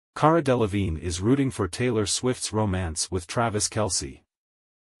Cara Delevingne is rooting for Taylor Swift's romance with Travis Kelce.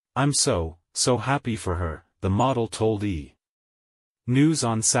 "I'm so happy for her," the model told E! News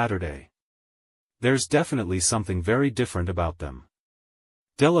on Saturday. "There's definitely something very different about them."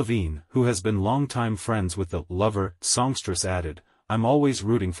 Delevingne, who has been longtime friends with the Lover songstress, added, "I'm always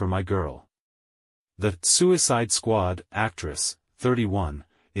rooting for my girl." The Suicide Squad actress, 31,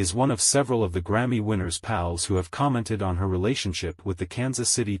 is one of several of the Grammy winners' pals who have commented on her relationship with the Kansas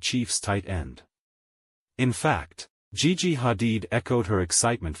City Chiefs tight end. In fact, Gigi Hadid echoed her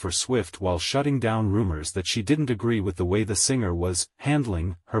excitement for Swift while shutting down rumors that she didn't agree with the way the singer was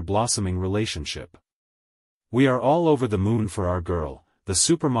handling her blossoming relationship. "We are all over the moon for our girl," the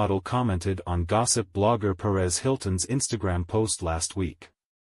supermodel commented on gossip blogger Perez Hilton's Instagram post last week.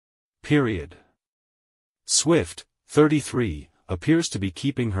 Swift, 33, appears to be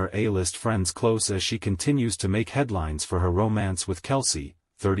keeping her A-list friends close as she continues to make headlines for her romance with Kelce,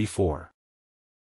 34.